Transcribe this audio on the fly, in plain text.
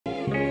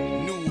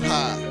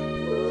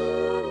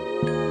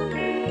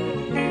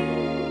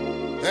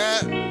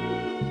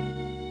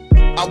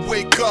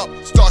wake up,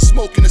 start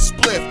smoking a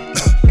spliff.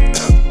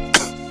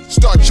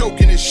 Start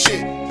choking this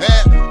shit.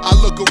 I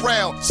look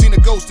around, seen a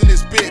ghost in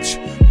this bitch.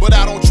 But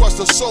I don't trust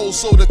her soul,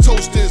 so the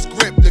toaster is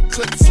grip, the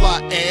clip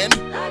fly, and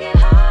I get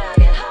high, I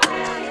get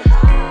high, I get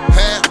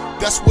high.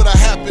 That's what I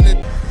happen to.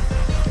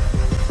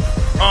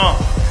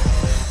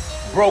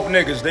 Broke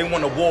niggas, they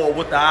want a war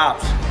with the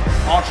ops.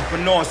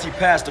 Entrepreneurs see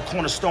past the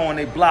corner store and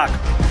they block.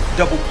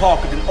 Double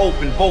parked and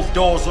open, both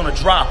doors on a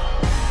drop.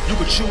 You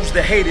could choose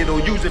to hate it or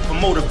use it for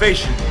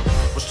motivation.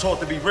 Was taught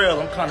to be real,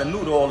 I'm kinda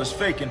new to all this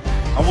faking.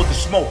 I'm with the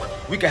smoke,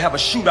 we can have a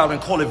shootout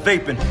and call it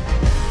vaping.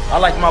 I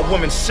like my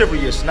women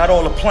serious, not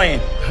all the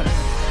playing.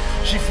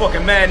 She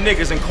fucking mad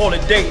niggas and call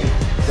it dating.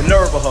 The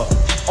nerve of her,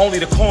 only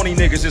the corny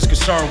niggas is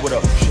concerned with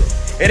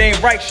her. It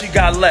ain't right she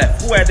got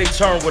left, who had they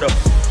turn with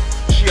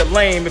her? She a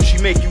lame if she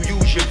make you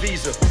use your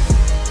visa.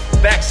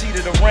 Backseat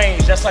of the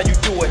range, that's how you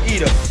do it,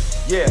 eat her.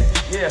 Yeah,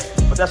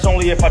 but that's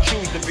only if I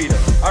choose to beat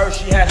her. I heard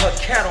she had her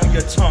cat on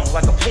your tongue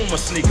like a Puma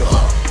sneaker.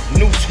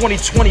 New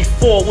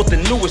 2024 with the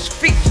newest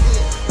feet.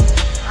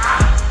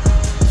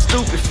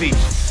 Stupid feet.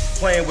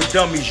 Playing with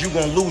dummies, you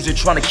gon' lose it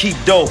trying to keep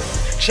dough.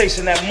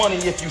 Chasing that money,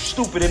 if you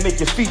stupid, it make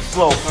your feet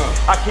slow.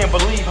 I can't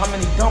believe how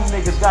many dumb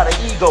niggas got an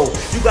ego.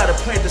 You gotta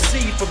plant the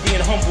seed for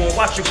being humble and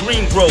watch your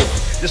green grow.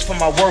 This for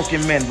my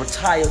working men,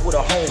 retired with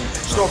a home.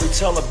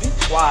 Storyteller, be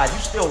quiet, you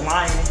still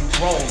lying and you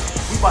grown.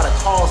 We buy the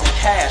cars and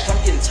cash,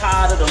 I'm getting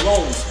tired of the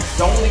loans.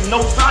 The only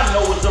notes I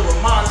know is the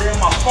reminder in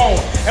my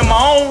phone. In my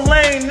own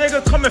lane,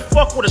 nigga, come and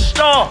fuck with a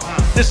star.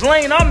 This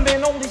lane I'm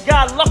in only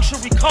got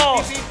luxury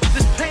cars.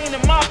 This pain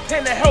in my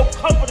pen to help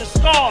cover the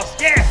scars,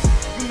 yeah.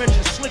 You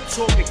mentioned slick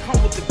talk, it come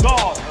with the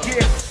guard,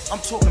 yeah. I'm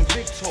talking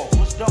big talk,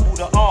 let's double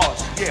the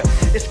odds, yeah.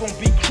 It's gonna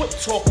be quick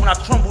talk when I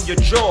crumble your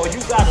jaw.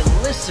 You gotta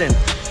listen,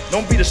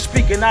 don't be the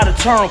speaker, not a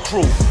turn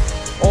crew.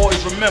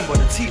 Always remember,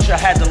 the teacher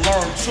had to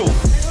learn too.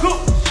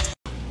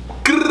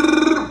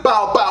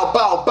 Bow, bow,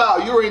 bow, bow.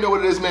 You already know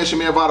what it is, man. It's your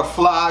man Vada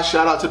Fly.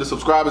 Shout out to the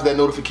subscribers, that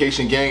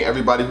notification gang,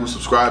 everybody who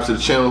subscribes to the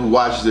channel, who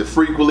watches it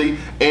frequently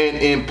and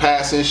in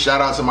passing.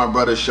 Shout out to my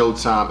brother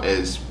Showtime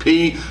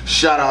SP.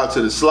 Shout out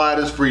to the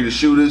sliders, free to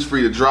shooters,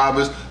 free to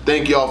drivers.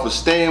 Thank y'all for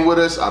staying with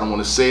us. I don't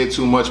want to say it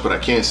too much, but I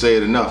can't say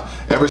it enough.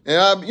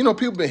 You know,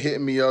 people been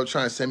hitting me up,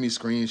 trying to send me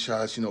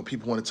screenshots. You know,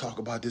 people want to talk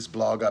about this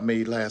blog I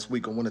made last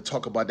week. I want to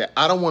talk about that.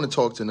 I don't want to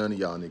talk to none of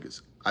y'all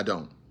niggas. I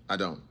don't.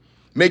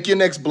 Make your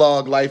next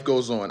blog, life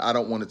goes on. I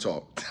don't want to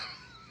talk.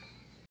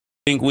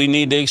 I think we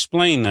need to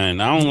explain that.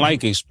 I don't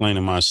like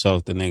explaining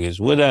myself to niggas.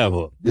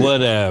 Whatever.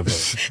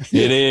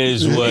 It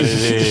is what it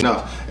is.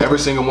 No, every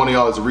single one of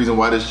y'all is the reason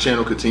why this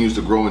channel continues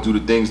to grow and do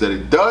the things that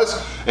it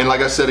does. And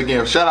like I said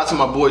again, shout out to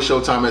my boy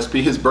Showtime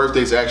SP. His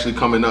birthday's actually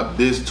coming up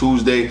this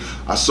Tuesday.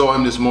 I saw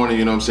him this morning,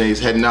 you know what I'm saying?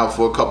 He's heading out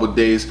for a couple of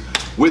days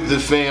with the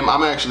fam.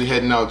 I'm actually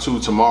heading out too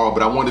tomorrow,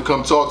 but I wanted to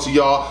come talk to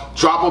y'all,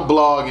 drop a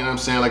blog, you know what I'm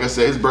saying? Like I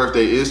said, his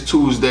birthday is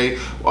Tuesday.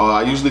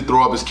 I usually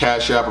throw up his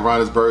Cash App around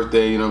his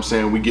birthday, you know what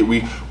I'm saying?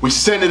 We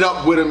send it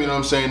up with him, you know what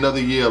I'm saying?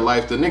 Another year of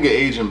life. The nigga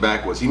aging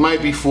backwards. He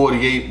might be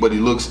 48, but he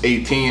looks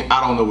 18.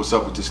 I don't know what's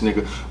up with this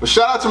nigga. But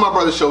shout out to my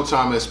brother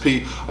Showtime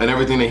SP and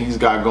everything that he's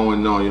got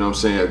going on, you know what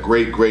I'm saying? A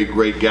great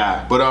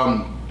guy. But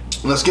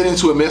let's get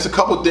into it, man. It's a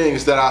couple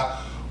things that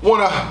I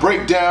want to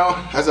break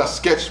down as I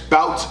sketch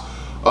bout.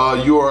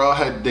 URL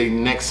had their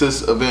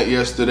Nexus event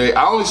yesterday.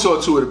 I only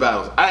saw 2 of the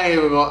battles. I ain't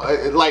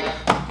even like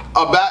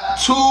about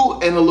 2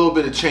 and a little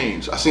bit of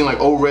change. I seen like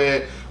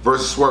O-Red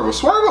versus Swervo.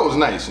 Swervo was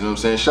nice, you know what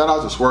I'm saying? Shout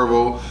out to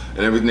Swervo and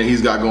everything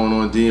he's got going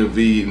on,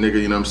 DMV,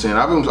 nigga, you know what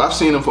I'm saying? I've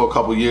seen him for a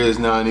couple years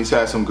now, and he's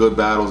had some good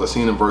battles. I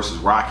seen him versus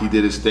Rocky,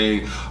 did his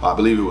thing. I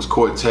believe it was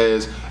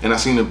Cortez, and I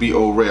seen him beat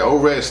O-Red.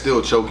 O-Red's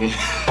still choking.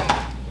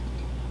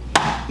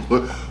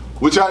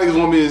 What y'all niggas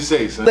want me to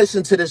say, son?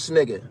 Listen to this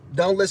nigga.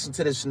 Don't listen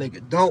to this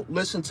nigga. Don't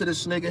listen to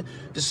this nigga.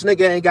 This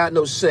nigga ain't got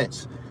no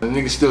sense. The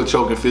nigga's still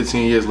choking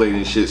 15 years later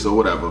and shit, so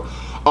whatever.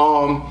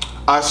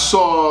 I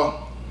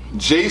saw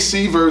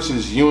JC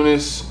versus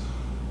Eunice.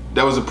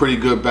 That was a pretty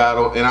good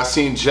battle. And I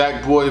seen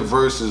Jack Boy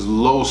versus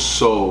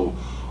Loso.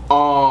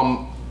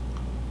 I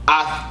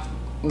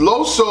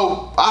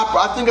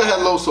think I had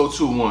Loso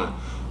 2-1.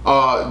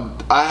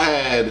 I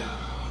had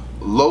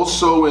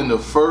Loso in the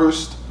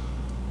first.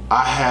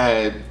 I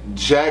had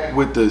Jack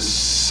with the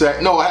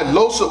second. No, I had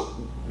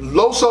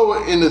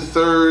Loso in the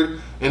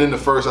third, and in the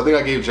first. I think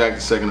I gave Jack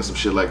the second or some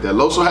shit like that.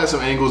 Loso had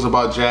some angles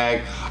about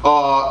Jack.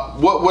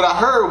 What I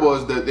heard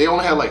was that they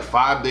only had like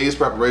 5 days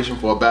preparation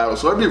for a battle,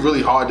 so it'd be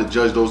really hard to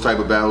judge those type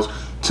of battles.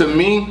 To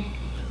me,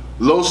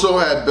 Loso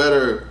had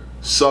better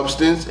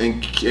substance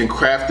and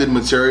crafted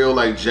material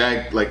like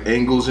Jack, like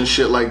angles and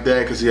shit like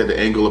that, because he had the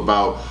angle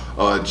about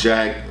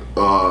Jack.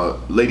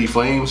 Lady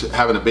Flames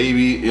having a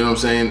baby, you know what I'm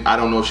saying? I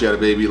don't know if she had a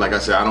baby. Like I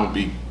said, I don't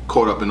be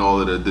caught up in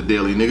all of the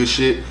daily nigga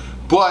shit,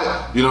 but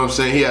you know what I'm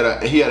saying, he had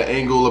an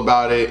angle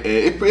about it, and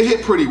it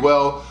hit pretty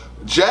well.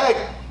 Jack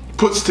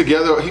put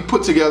together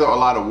a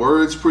lot of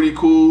words pretty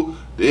cool.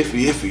 The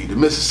iffy, the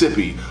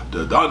Mississippi,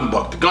 the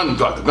unbuck, the gun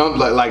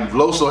like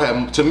Loso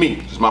had, to me,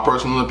 just my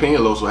personal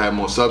opinion, Loso had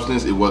more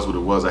substance. It was what it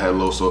was. I had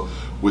Loso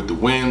with the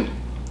win.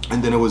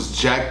 And then it was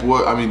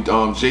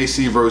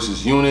JC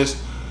versus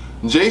Eunice.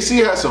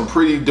 JC had some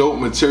pretty dope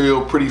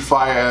material, pretty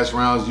fire ass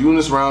rounds.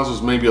 Eunice rounds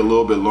was maybe a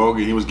little bit longer.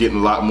 He was getting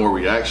a lot more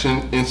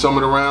reaction in some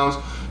of the rounds.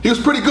 He was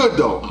pretty good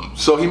though.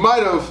 So he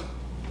might have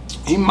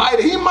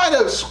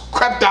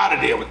crept out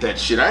of there with that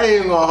shit. I ain't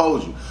even gonna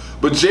hold you.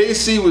 But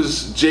JC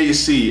was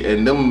JC,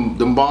 and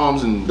them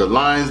bombs and the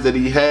lines that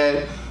he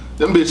had,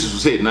 them bitches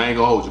was hitting. I ain't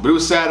gonna hold you. But it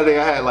was Saturday.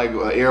 I had like an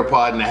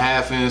AirPod and a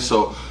half in,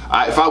 so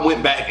if I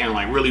went back and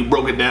like really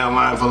broke it down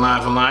line for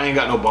line for line, I ain't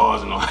got no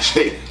bars and all that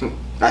shit.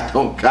 I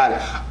don't got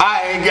it.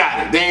 I ain't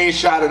got it. They ain't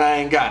shot it. I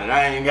ain't got it.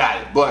 I ain't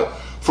got it. But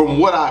from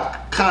what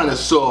I kind of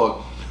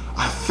saw,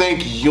 I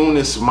think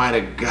Eunice might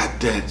have got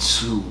that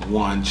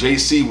 2-1.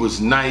 JC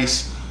was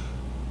nice.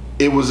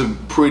 It was a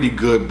pretty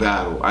good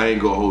battle. I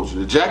ain't gonna hold you.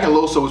 The Jack and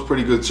Loso was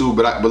pretty good too,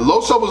 but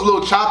Loso was a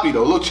little choppy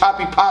though, a little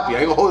choppy poppy. I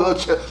ain't gonna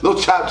hold you. Little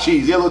chopped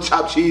cheese. He had a little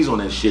chopped cheese on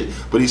that shit.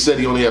 But he said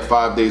he only had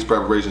 5 days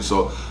preparation,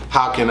 so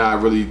how can I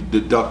really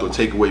deduct or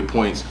take away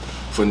points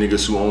for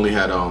niggas who only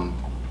had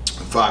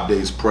 5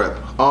 days prep?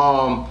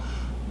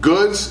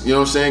 Goodz, you know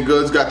what I'm saying?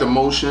 Goodz got the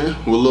motion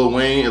with Lil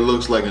Wayne. It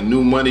looks like a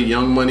new money,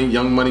 young money,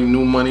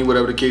 new money,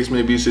 whatever the case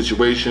may be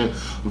situation.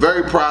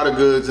 Very proud of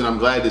Goodz, and I'm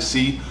glad to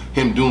see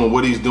him doing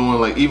what he's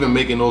doing, like even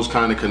making those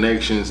kind of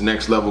connections,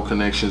 next level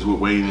connections with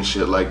Wayne and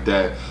shit like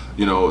that.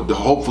 You know,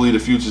 hopefully the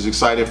future's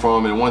exciting for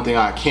him. And one thing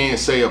I can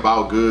say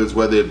about Goodz,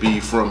 whether it be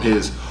from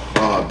his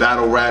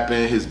battle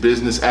rapping, his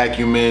business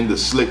acumen, the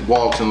slick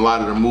walks, and a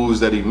lot of the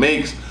moves that he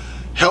makes,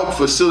 help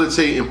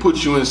facilitate and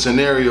put you in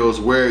scenarios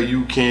where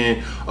you can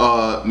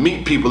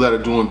meet people that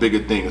are doing bigger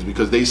things,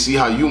 because they see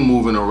how you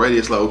moving already.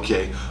 It's like,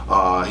 okay,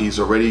 he's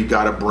already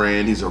got a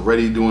brand, he's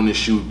already doing the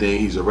shoot thing,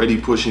 he's already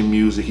pushing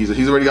music,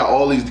 he's already got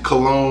all these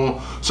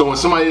cologne. So when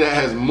somebody that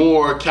has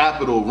more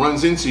capital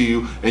runs into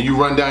you and you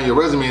run down your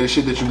resume and the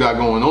shit that you got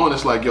going on,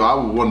 it's like, yo, I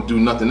would want to do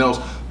nothing else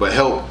but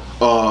help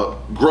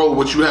grow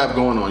what you have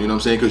going on, you know what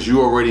I'm saying? Because you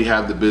already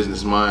have the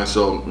business mind.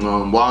 So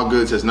while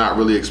Goodz has not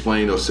really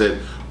explained or said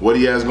what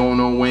he has going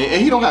on, Wayne,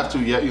 and he don't have to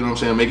yet, you know what I'm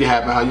saying? Make it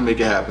happen how you make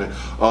it happen.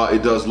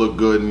 It does look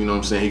good, and you know what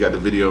I'm saying? He got the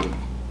video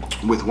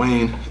with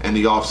Wayne and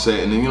the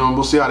Offset, and then, you know,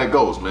 we'll see how that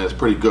goes, man. It's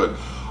pretty good.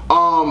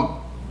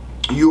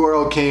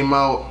 URL came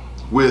out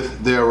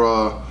with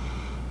their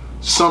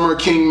Summer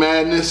King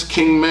Madness,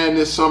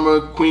 Summer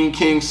Queen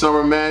King,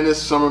 Summer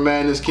Madness,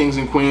 Kings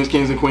and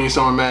Queens,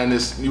 Summer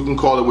Madness. You can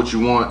call it what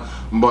you want,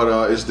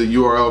 but it's the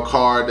URL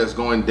card that's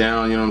going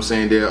down, you know what I'm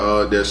saying?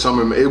 Their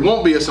summer, it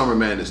won't be a Summer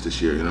Madness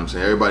this year, you know what I'm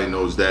saying? Everybody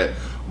knows that.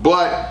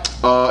 But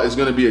it's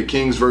gonna be a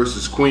Kings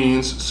versus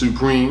Queens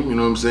Supreme, you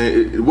know what I'm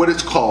saying? What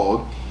it's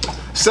called.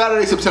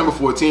 Saturday, September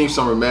 14th,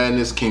 Summer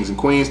Madness, Kings and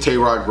Queens,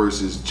 Tay-Rock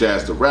versus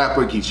Jazz the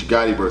Rapper, Geechee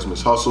Gotti versus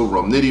Miss Hustle,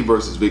 Rum Nitty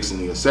versus Vixen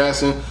the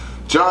Assassin,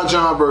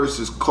 John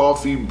versus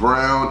Coffee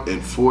Brown,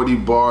 and 40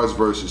 Bars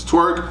versus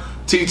Twerk.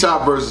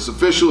 T-Top versus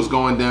Official is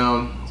going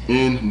down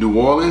in New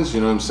Orleans,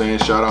 you know what I'm saying?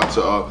 Shout out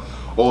to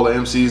all the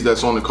MCs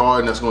that's on the card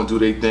and that's going to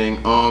do their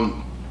thing.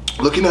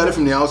 Looking at it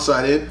from the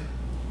outside in,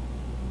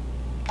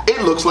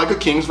 it looks like a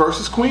Kings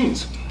versus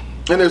Queens.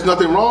 And there's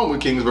nothing wrong with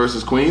Kings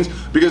versus Queens,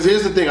 because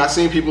here's the thing, I've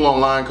seen people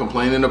online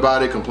complaining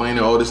about it,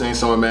 complaining, oh, this ain't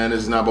Summer Madness,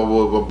 it's not blah,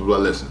 blah, blah, blah, blah.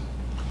 Listen,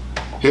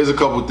 here's a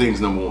couple things,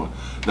 number one.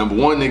 Number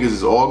one, niggas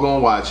is all gonna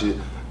watch it.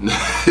 You know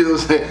what I'm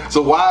saying?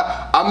 So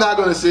why, I'm not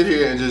gonna sit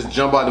here and just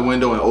jump out the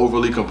window and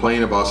overly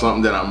complain about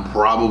something that I'm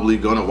probably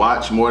gonna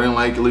watch more than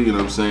likely, you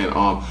know what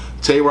I'm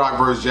saying? Tay-Rock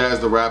versus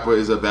Jazz the Rapper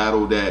is a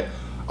battle that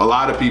a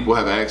lot of people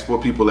have asked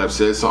for, people have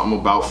said something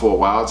about for a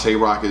while.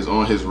 Tay-Rock is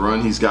on his run.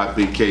 He's got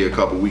Big K a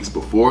couple weeks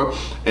before.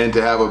 And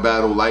to have a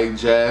battle like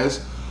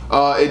Jazz,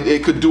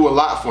 it could do a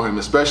lot for him,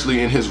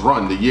 especially in his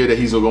run, the year that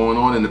he's going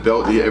on in the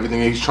belt,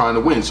 everything he's trying to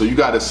win. So you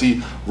got to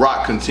see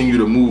Rock continue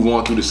to move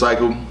on through the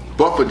cycle.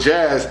 But for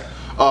Jazz,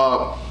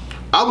 I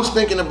was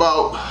thinking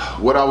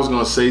about what I was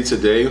going to say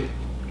today.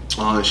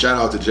 Shout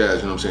out to Jazz,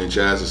 you know what I'm saying?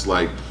 Jazz is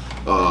like,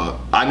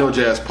 I know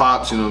Jazz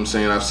pops, you know what I'm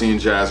saying? I've seen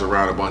Jazz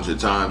around a bunch of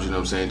times, you know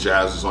what I'm saying?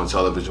 Jazz is on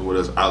television with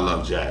us. I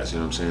love Jazz, you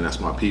know what I'm saying? That's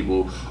my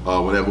people.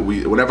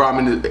 Whenever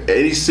I'm in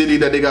any city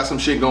that they got some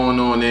shit going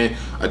on in,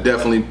 I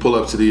definitely pull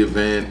up to the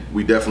event.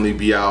 We definitely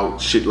be out,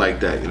 shit like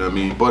that, you know what I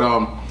mean?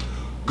 But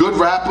good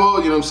rapper,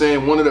 you know what I'm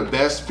saying? One of the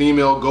best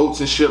female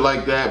goats and shit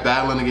like that,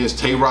 battling against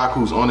Tay-Rock,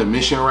 who's on a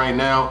mission right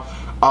now.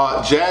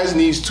 Jazz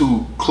needs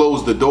to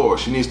close the door.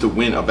 She needs to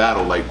win a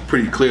battle, like,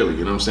 pretty clearly, you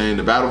know what I'm saying?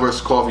 The battle versus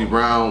Coffee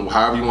Brown,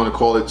 however you want to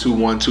call it,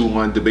 2-1,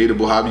 2-1,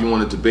 debatable, however you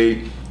want to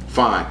debate,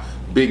 fine.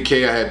 Big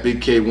K, I had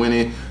Big K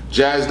winning.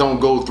 Jazz don't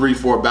go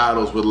 3-4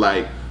 battles with,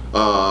 like,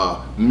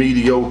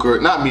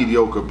 mediocre, not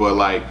mediocre, but,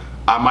 like,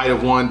 I might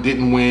have won,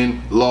 didn't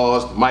win,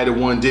 lost, might have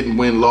won, didn't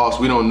win, lost.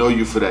 We don't know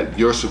you for that.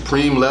 Your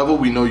supreme level,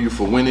 we know you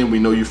for winning, we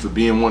know you for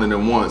being one of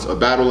them ones. A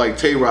battle like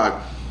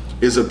Tay-Rock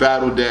is a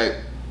battle that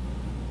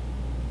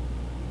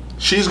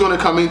she's going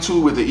to come into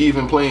with an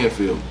even playing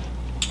field.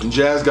 And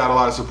Jazz got a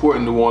lot of support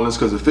in New Orleans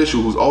because Official,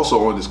 who's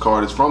also on this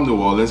card, is from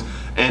New Orleans,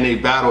 and they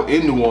battled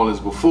in New Orleans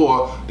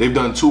before. They've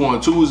done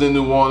 2-on-2s in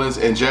New Orleans,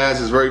 and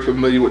Jazz is very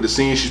familiar with the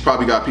scene. She's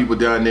probably got people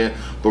down there,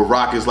 but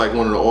Rock is like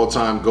one of the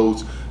all-time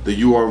GOATs.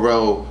 The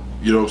URL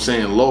you know what I'm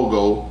saying,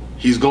 logo.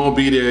 He's gonna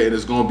be there, and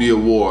it's gonna be a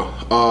war.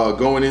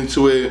 Going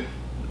into it,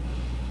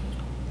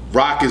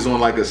 Rock is on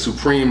like a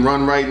supreme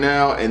run right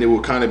now, and it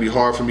will kind of be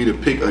hard for me to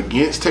pick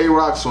against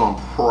Tay-Rock, so I'm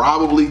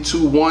probably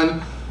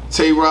 2-1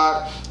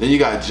 Tay-Rock. Then you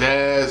got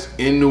Jazz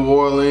in New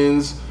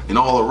Orleans, and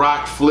all the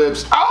Rock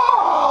flips.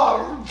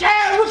 Oh,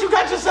 Jazz, what you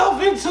got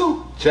yourself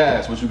into?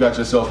 Jazz, what you got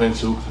yourself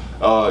into?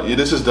 Yeah,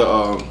 this is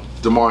the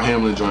DeMar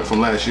Hamlin joint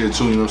from last year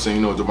too, you know what I'm saying?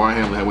 You know, DeMar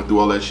Hamlin had went through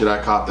all that shit.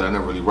 I copped it, I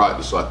never really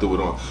rocked it, so I threw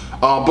it on.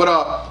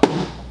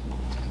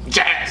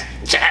 Jazz,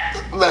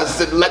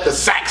 let the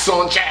sax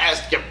on,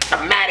 Jazz, your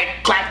dramatic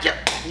clap,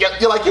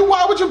 you're like,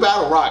 why would you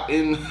battle Rock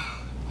in,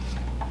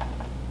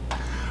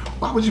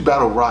 why would you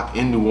battle Rock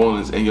in New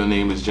Orleans and your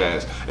name is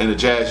Jazz? And the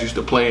Jazz used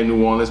to play in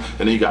New Orleans,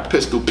 and then you got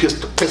Pistol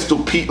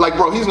Pete. Like,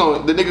 bro,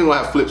 the nigga gonna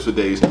have flips for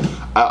days.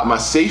 My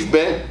safe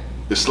bet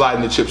is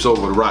sliding the chips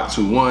over to Rock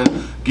 2-1.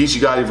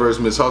 Geechee Gotti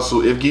versus Miss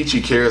Hustle. If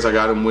Geechee cares, I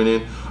got him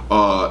winning.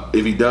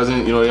 If he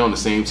doesn't, you know, they're on the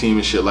same team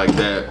and shit like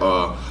that.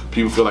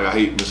 People feel like I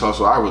hate Miss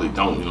Hustle. I really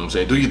don't, you know what I'm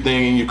saying? Do your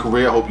thing in your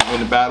career. I hope you win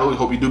the battle. I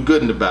hope you do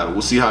good in the battle.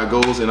 We'll see how it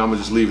goes, and I'm gonna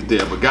just leave it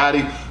there. But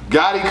Gotti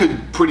could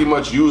pretty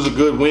much use a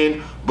good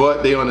win,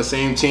 but they on the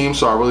same team,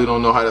 so I really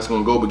don't know how that's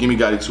gonna go. But give me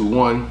Gotti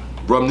 2-1.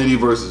 Rum Nitty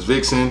versus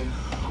Vixen.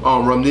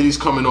 Rum Nitty's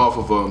coming off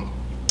of a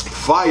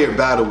fire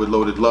battle with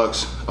Loaded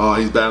Lux.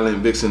 He's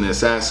battling Vixen the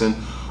Assassin.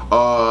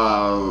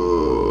 I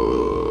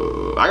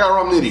got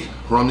Rum Nitty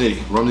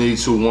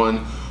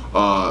 2-1.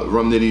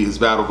 Rum Nitty, his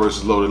battle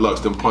versus Loaded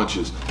Lux, them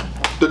punches.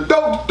 The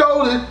dope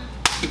throwed it,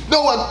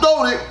 no I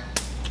throwed it,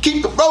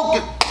 keep the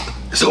broken,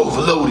 it's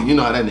overloaded. You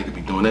know how that nigga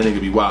be doing, that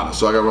nigga be wildin'.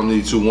 So I got Rum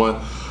Nitty 2-1.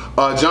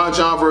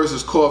 John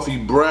versus Coffee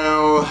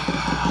Brown.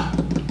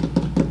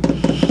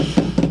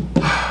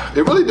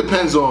 It really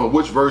depends on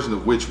which version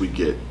of which we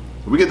get.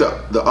 We get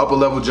the upper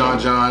level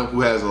John,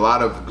 who has a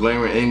lot of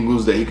glaring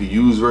angles that he could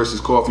use versus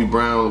Coffee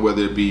Brown,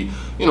 whether it be,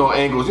 you know,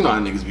 angles, you know how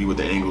niggas be with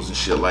the angles and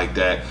shit like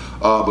that.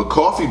 But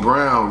Coffee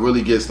Brown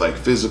really gets like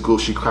physical.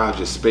 She crowds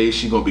your space.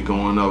 She gonna be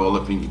going all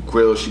up in your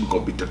grill. She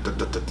gonna be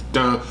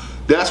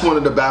That's one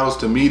of the battles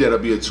to me that'll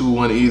be a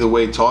 2-1 either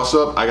way toss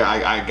up. I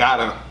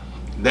gotta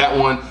that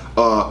one.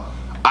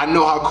 I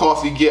know how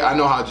Coffee get, I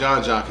know how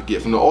John could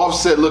get. From the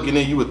offset looking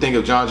in, you would think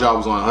if John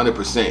was on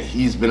 100%,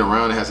 he's been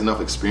around and has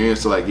enough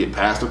experience to like get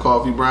past the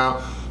Coffee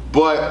Brown.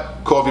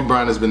 But Coffee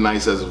Brown has been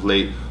nice as of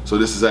late, so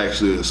this is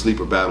actually a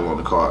sleeper battle on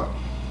the card.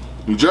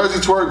 New Jersey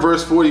Twerk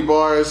versus 40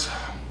 Bars.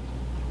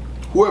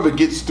 Whoever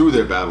gets through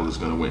their battle is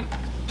gonna win.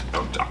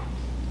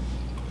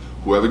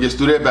 Whoever gets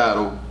through their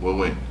battle will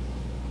win.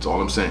 That's all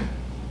I'm saying.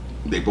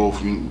 They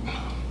both,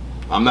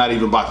 I'm not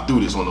even about to do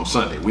this on no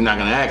Sunday. We're not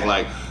gonna act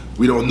like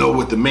we don't know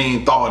what the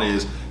main thought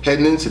is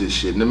heading into this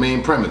shit and the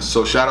main premise.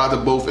 So shout out to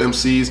both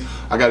MCs.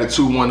 I got a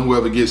 2-1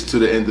 whoever gets to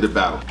the end of the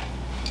battle.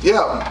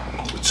 Yeah,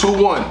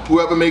 2-1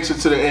 whoever makes it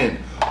to the end.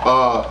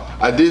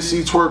 I did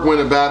see Twerk win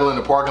a battle in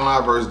the parking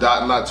lot versus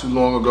Dot not too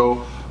long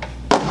ago.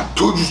 I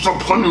told you stop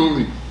playing with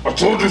me. I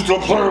told you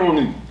stop playing with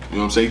me. You know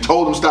what I'm saying? He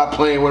told him stop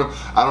playing with him.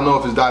 I don't know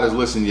if his Dot has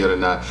listened yet or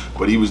not,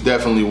 but he was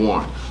definitely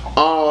warned.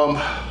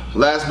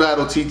 Last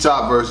battle,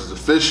 T-Top versus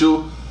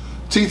Official.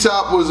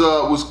 T-Top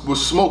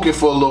was smoking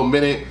for a little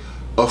minute.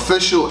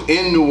 Official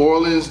in New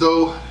Orleans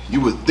though, you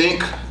would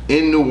think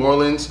in New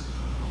Orleans,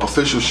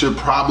 Official should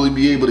probably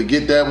be able to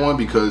get that one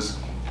because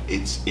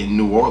it's in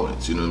New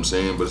Orleans, you know what I'm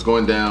saying? But it's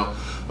going down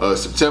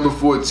September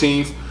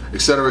 14th,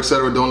 etc.,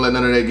 etc. Don't let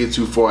none of that get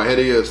too far ahead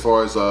of you as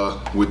far as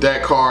with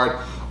that card.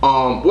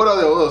 What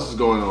else is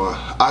going on?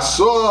 I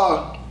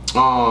saw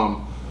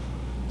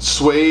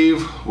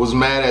Swave was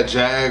mad at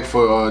Jag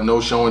for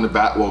no showing the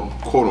battle, well,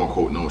 quote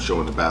unquote no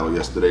showing the battle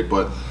yesterday,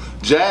 but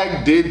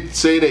Jag did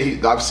say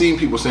that I've seen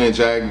people saying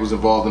Jag was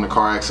involved in a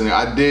car accident.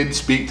 I did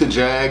speak to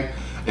Jag,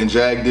 and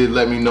Jag did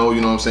let me know,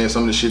 you know what I'm saying,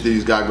 some of the shit that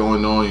he's got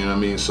going on, you know what I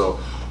mean? So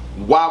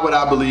why would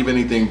I believe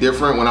anything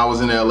different? When I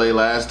was in LA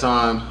last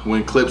time,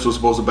 when Clips was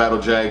supposed to battle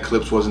Jag,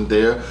 Clips wasn't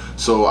there.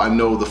 So I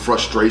know the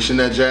frustration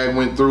that Jag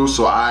went through.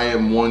 So I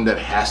am one that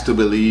has to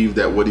believe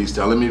that what he's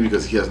telling me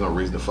because he has no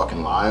reason to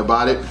fucking lie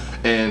about it.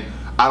 And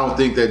I don't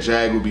think that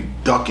Jag would be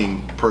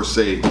ducking per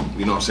se, you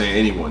know what I'm saying,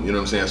 anyone, you know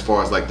what I'm saying, as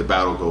far as like the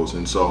battle goes.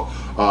 And so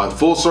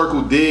Full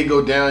Circle did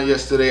go down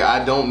yesterday.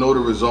 I don't know the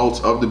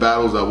results of the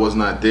battles. I was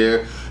not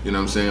there. You know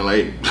what I'm saying?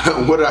 Like,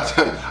 what did I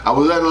tell you? I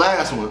was at the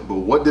last one, but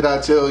what did I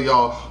tell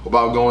y'all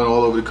about going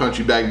all over the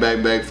country back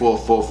for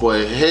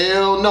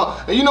hell no.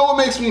 And you know what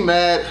makes me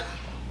mad?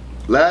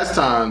 Last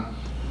time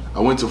I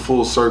went to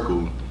Full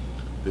Circle,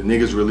 the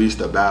niggas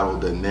released a battle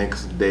the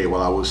next day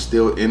while I was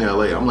still in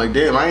LA. I'm like,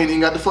 damn, I ain't even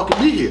got to fucking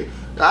be here.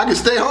 I can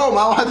stay home,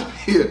 I don't have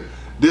to be here.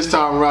 This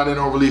time around, they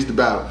don't release the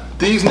battle.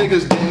 These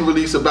niggas didn't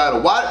release a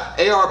battle. Why,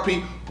 ARP,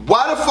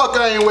 why the fuck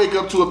I ain't wake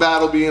up to a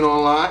battle being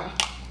online?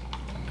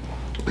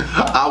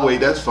 I'll wait,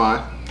 that's fine.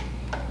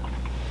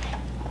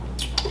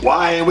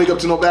 Why I ain't wake up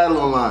to no battle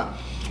online?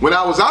 When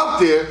I was out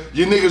there,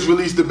 you niggas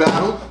released the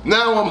battle.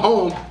 Now I'm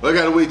home, I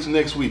gotta wait till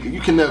next week.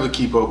 You can never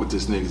keep up with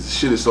this niggas. This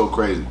shit is so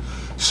crazy.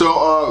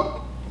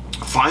 So,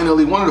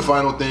 finally, one of the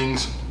final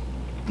things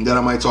that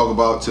I might talk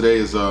about today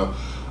is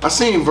I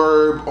seen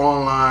Verb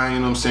online, you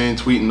know what I'm saying,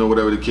 tweeting or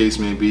whatever the case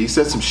may be. He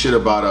said some shit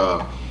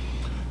about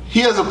he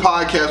has a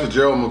podcast with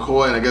Gerald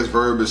McCoy, and I guess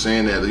Verb is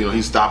saying that, you know,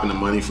 he's stopping the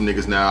money from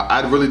niggas now.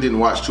 I really didn't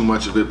watch too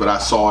much of it, but I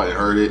saw it and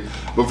heard it.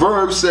 But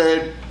Verb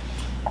said,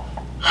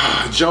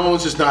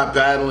 Jones is not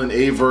battling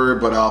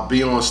A-Verb, but I'll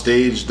be on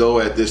stage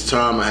though. At this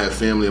time I have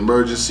family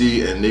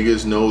emergency, and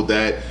niggas know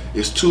that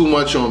it's too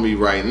much on me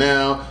right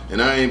now,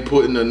 and I ain't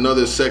putting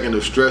another second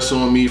of stress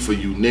on me for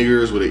you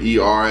niggers with an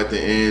ER at the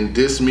end.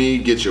 Diss me,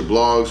 get your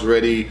blogs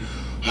ready.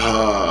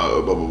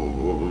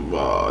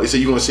 He said,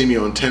 you're gonna see me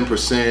on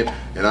 10%,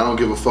 and I don't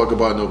give a fuck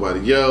about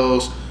nobody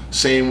else.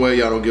 Same way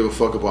y'all don't give a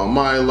fuck about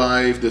my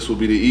life. This will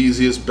be the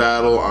easiest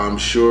battle, I'm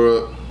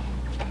sure.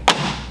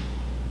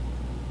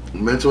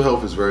 Mental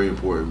health is very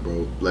important,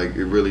 bro. Like,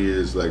 it really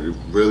is. Like, it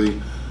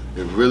really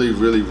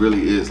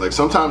is. Like,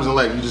 sometimes in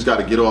life you just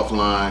gotta get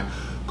offline,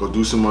 go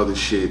do some other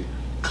shit,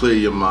 clear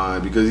your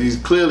mind, because he's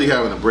clearly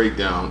having a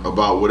breakdown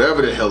about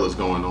whatever the hell is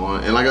going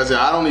on. And like I said,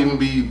 I don't even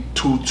be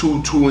too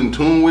in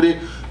tune with it,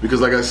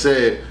 because like I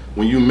said,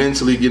 when you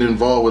mentally get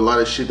involved with a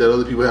lot of shit that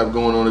other people have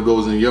going on, it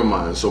goes in your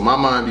mind. So my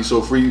mind be so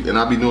free, and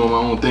I be doing my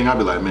own thing. I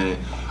be like, man,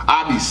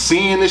 I be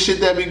seeing the shit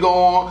that be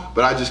going on,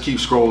 but I just keep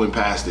scrolling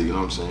past it, you know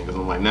what I'm saying? Because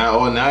I'm like,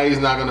 now he's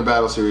not gonna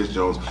battle Serious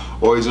Jones,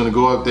 or he's gonna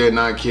go up there,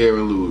 not care,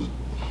 and lose.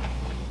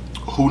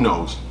 Who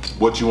knows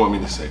what you want me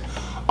to say?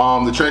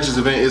 The Trenches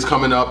event is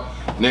coming up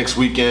next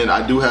weekend.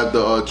 I do have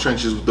the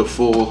Trenches with the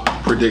full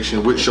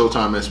prediction with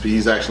Showtime SP.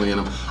 He's actually in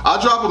them.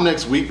 I'll drop them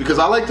next week, because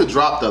I like to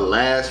drop the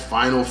last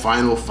final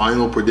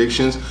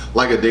predictions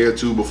like a day or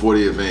two before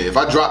the event. If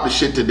I drop the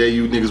shit today,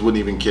 you niggas wouldn't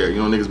even care.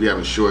 You know, niggas be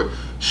having short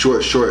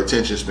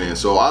attention span.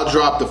 So I'll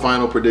drop the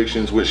final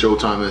predictions with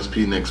Showtime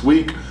SP next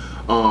week.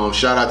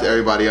 Shout out to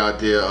everybody out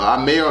there.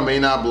 I may or may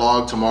not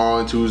blog tomorrow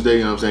and Tuesday,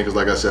 you know what I'm saying? Because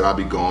like I said, I'll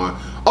be gone.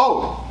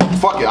 Oh,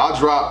 fuck it, I'll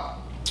drop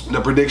the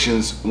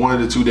predictions one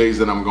of the 2 days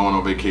that I'm going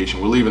on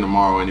vacation. We're leaving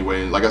tomorrow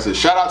anyway. And like I said,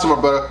 shout out to my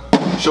brother,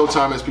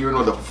 Showtime SP. You know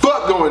what the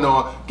fuck going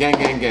on. Gang.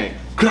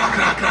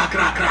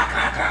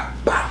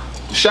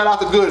 Shout out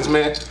to Goodz,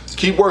 man.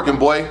 Keep working,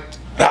 boy.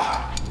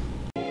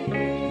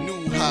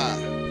 New high.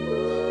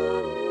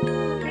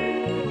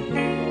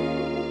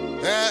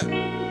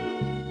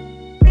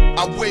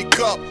 I wake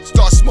up,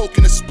 start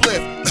smoking a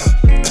spliff.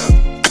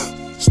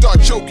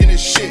 Start choking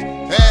this shit.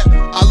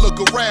 I look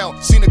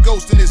around, seen a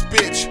ghost in this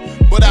bitch,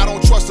 but I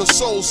don't trust her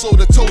soul, so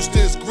the toaster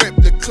is grip,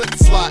 the clip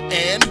fly,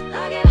 and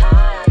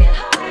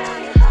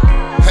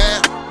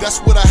that's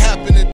what I happen to